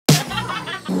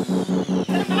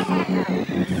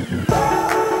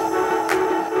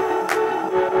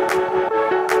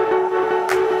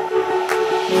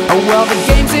Oh well, the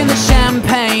game's in the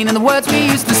champagne and the words we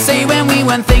used to say when we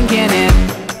weren't thinking it.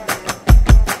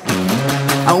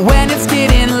 And when it's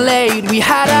getting late, we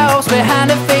hide our hopes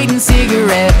behind a fading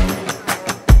cigarette.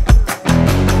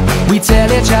 We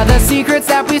tell each other secrets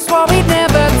that we swore we'd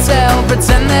never tell.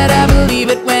 Pretend that I believe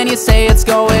it when you say it's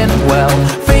going well.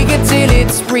 Fake it till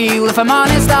it's real. If I'm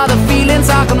honest, all the feelings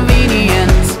are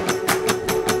convenient.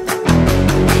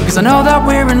 Cause I know that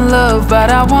we're in love, but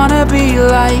I wanna be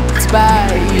liked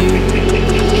by you.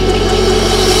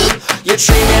 You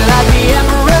treat me like the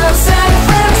Emperor of San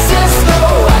Francisco,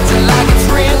 acting like it's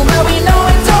real, but we know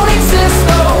it don't exist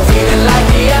though. Feeling like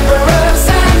the Emperor of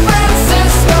San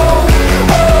Francisco.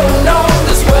 Oh no,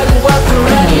 this wouldn't work for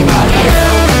anybody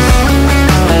else.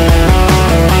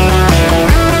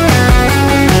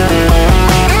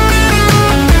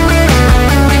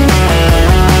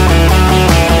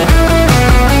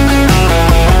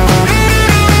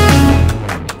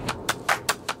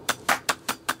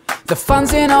 The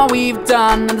fun's in all we've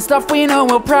done and the stuff we know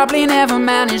we'll probably never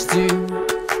manage to.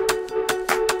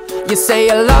 You say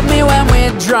you love me when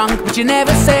we're drunk, but you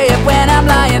never say it when I'm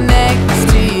lying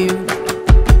next to you.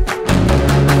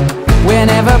 We're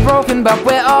never broken, but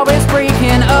we're always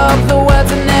breaking up. The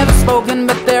words are never spoken,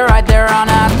 but they're right there on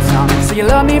our tongue. So you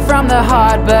love me from the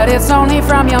heart, but it's only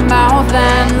from your mouth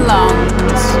and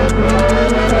lungs.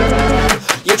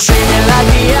 You treat me like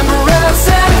the Emperor of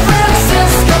San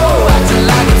Francisco, acting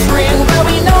like it's real, but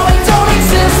we know it don't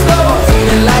exist though.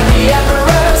 Feeling like the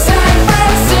Emperor of San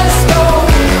Francisco.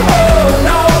 Oh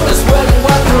no, this wouldn't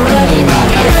work for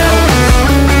anybody else.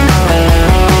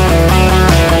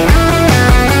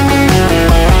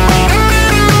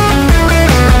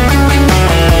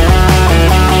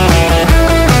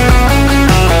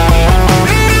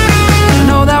 I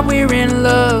know that we're in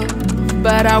love,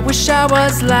 but I wish I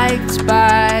was liked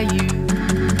by you.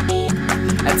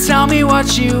 Tell me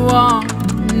what you want,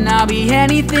 and I'll be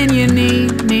anything you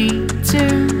need me to.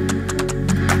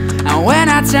 And when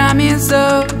our time is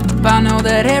up, I know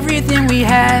that everything we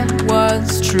had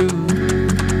was true.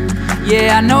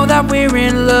 Yeah, I know that we're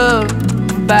in love,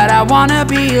 but I wanna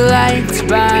be liked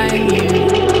by you.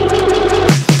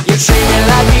 You treat me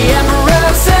like the